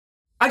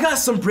I got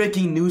some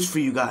breaking news for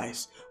you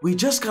guys. We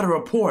just got a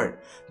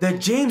report that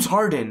James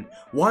Harden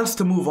wants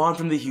to move on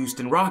from the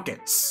Houston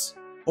Rockets.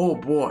 Oh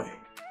boy,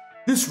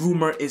 this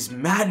rumor is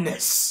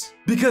madness.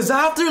 Because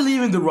after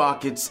leaving the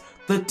Rockets,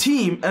 the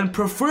team and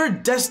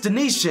preferred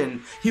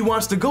destination he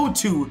wants to go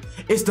to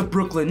is the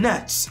Brooklyn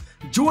Nets,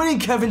 joining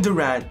Kevin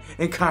Durant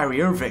and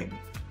Kyrie Irving.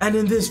 And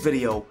in this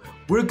video,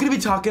 we're going to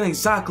be talking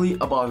exactly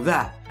about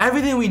that.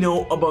 Everything we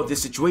know about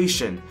this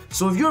situation.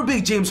 So if you're a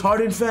big James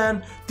Harden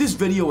fan, this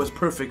video is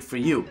perfect for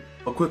you.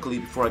 But quickly,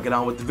 before I get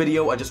on with the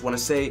video, I just want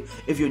to say,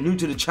 if you're new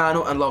to the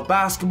channel and love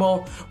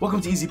basketball, welcome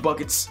to Easy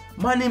Buckets.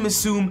 My name is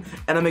Soom,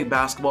 and I make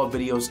basketball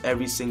videos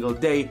every single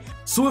day.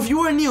 So if you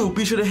are new,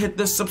 be sure to hit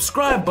the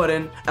subscribe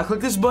button and click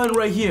this button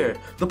right here,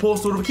 the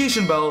post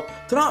notification bell,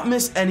 to not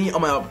miss any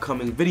of my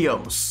upcoming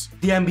videos.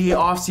 The NBA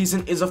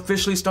offseason is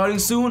officially starting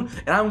soon,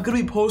 and I'm going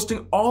to be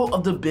posting all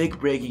of the big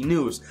breaking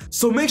news.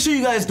 So make sure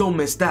you guys don't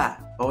miss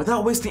that. But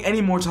without wasting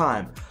any more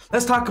time,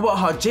 let's talk about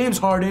how James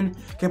Harden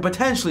can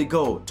potentially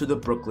go to the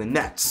Brooklyn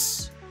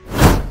Nets.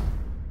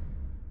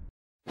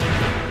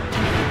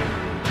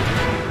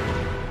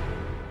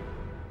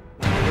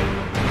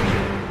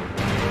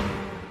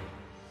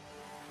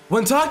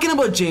 When talking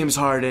about James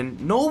Harden,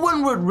 no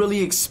one would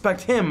really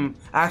expect him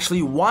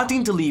actually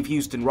wanting to leave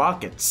Houston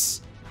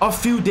Rockets. A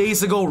few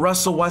days ago,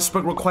 Russell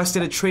Westbrook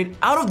requested a trade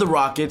out of the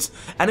Rockets,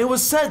 and it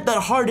was said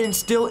that Harden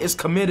still is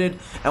committed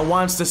and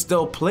wants to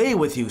still play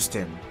with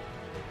Houston.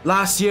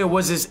 Last year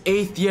was his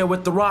 8th year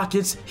with the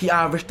Rockets. He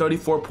averaged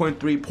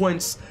 34.3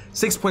 points,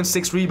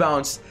 6.6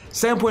 rebounds,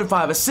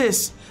 7.5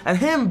 assists, and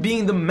him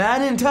being the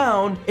man in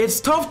town,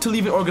 it's tough to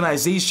leave an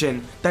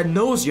organization that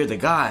knows you're the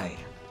guy.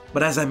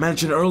 But as I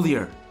mentioned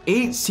earlier,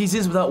 8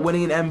 seasons without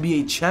winning an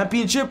NBA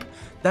championship,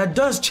 that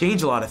does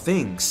change a lot of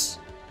things.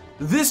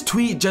 This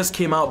tweet just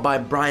came out by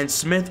Brian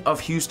Smith of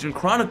Houston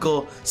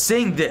Chronicles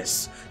saying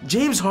this: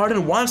 James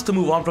Harden wants to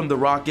move on from the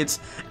Rockets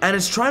and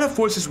is trying to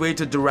force his way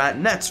to Durant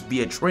Nets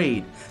via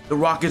trade. The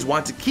Rockets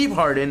want to keep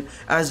Harden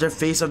as their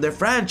face of their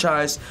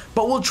franchise,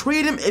 but will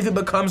trade him if it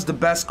becomes the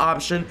best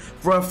option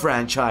for a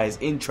franchise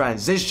in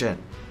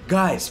transition.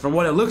 Guys, from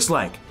what it looks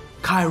like,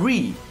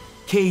 Kyrie,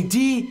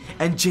 KD,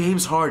 and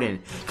James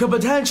Harden could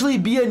potentially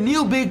be a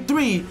new big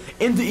three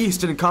in the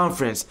Eastern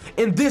Conference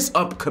in this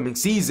upcoming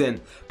season,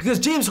 because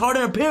James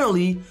Harden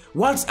apparently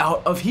wants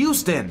out of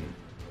Houston.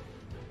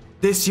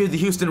 This year, the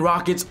Houston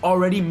Rockets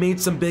already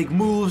made some big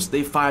moves.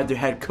 They fired their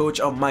head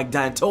coach of Mike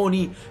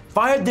D'Antoni,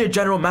 fired their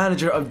general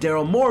manager of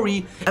Daryl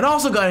Morey, and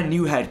also got a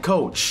new head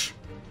coach.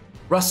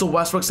 Russell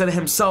Westbrook said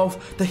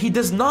himself that he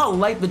does not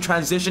like the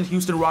transition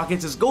Houston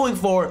Rockets is going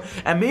for,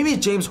 and maybe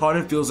James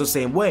Harden feels the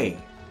same way.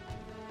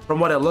 From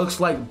what it looks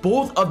like,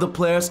 both of the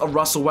players of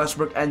Russell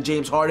Westbrook and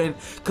James Harden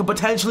could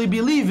potentially be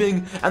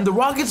leaving, and the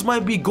Rockets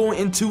might be going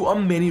into a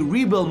mini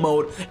rebuild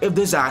mode if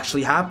this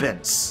actually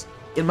happens.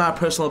 In my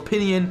personal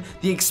opinion,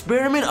 the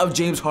experiment of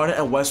James Harden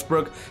and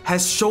Westbrook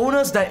has shown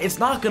us that it's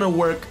not going to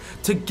work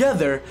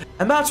together,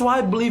 and that's why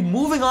I believe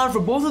moving on for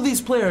both of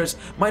these players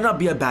might not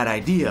be a bad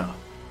idea.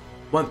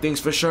 One thing's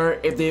for sure,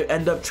 if they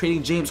end up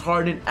trading James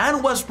Harden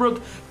and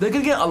Westbrook, they're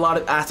going to get a lot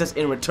of assets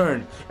in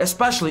return,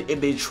 especially if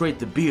they trade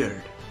the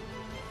beard.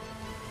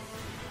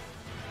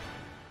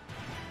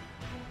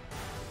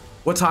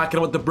 We're talking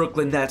about the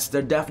Brooklyn Nets.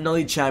 They're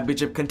definitely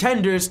championship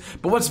contenders,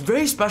 but what's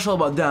very special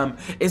about them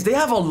is they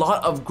have a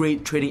lot of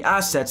great trading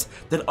assets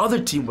that other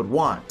team would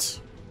want.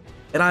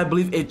 And I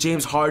believe if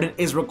James Harden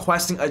is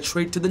requesting a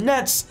trade to the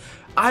Nets,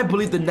 I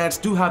believe the Nets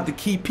do have the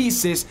key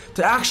pieces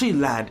to actually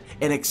land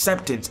an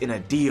acceptance in a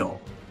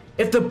deal.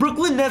 If the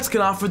Brooklyn Nets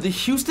can offer the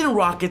Houston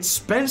Rockets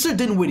Spencer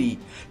Dinwiddie,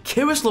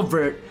 Caris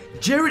LeVert,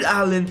 Jared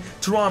Allen,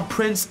 Teron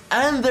Prince,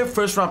 and their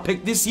first round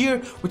pick this year,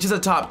 which is a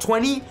top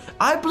 20,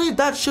 I believe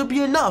that should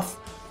be enough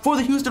for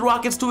the Houston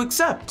Rockets to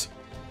accept.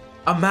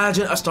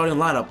 Imagine a starting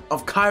lineup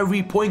of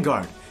Kyrie point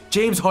guard,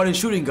 James Harden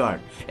shooting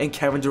guard, and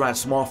Kevin Durant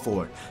small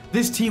forward.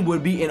 This team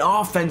would be an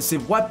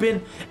offensive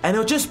weapon, and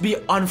it'll just be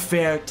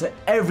unfair to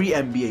every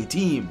NBA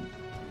team.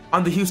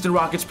 On the Houston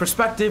Rockets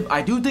perspective,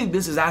 I do think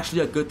this is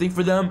actually a good thing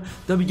for them.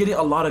 They'll be getting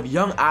a lot of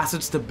young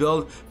assets to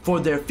build for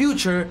their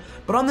future,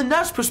 but on the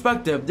Nets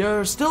perspective, there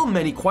are still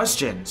many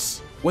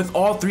questions. With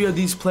all 3 of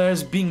these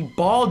players being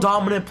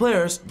ball-dominant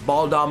players,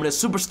 ball-dominant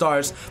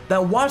superstars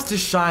that wants to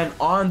shine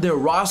on their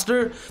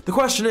roster, the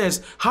question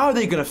is, how are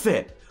they going to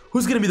fit?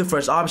 Who's going to be the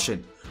first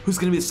option? Who's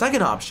going to be the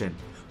second option?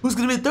 Who's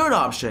going to be the third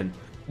option?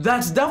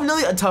 That's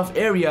definitely a tough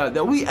area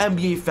that we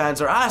NBA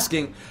fans are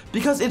asking,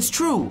 because it's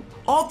true,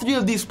 all 3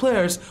 of these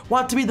players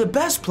want to be the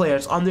best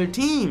players on their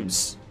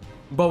teams.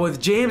 But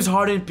with James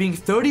Harden being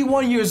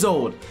 31 years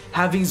old,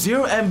 having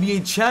 0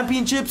 NBA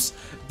championships,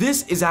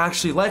 this is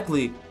actually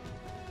likely.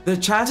 The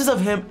chances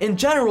of him in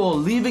general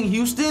leaving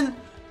Houston,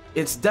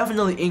 it's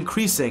definitely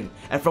increasing,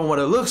 and from what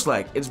it looks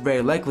like, it's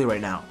very likely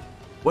right now.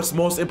 What's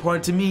most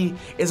important to me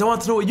is I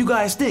want to know what you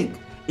guys think.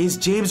 Is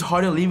James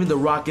Harden leaving the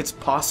Rockets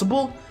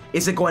possible?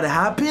 Is it going to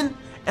happen?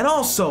 And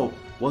also,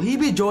 will he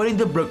be joining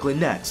the Brooklyn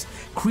Nets,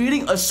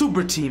 creating a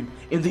super team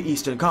in the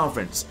Eastern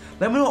Conference?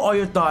 Let me know all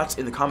your thoughts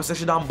in the comment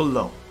section down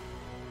below.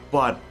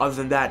 But other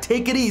than that,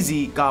 take it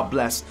easy, God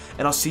bless,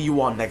 and I'll see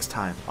you all next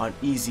time on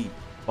Easy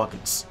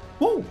Buckets.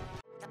 Woo!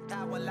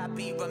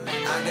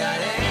 I got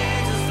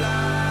angels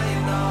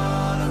flying all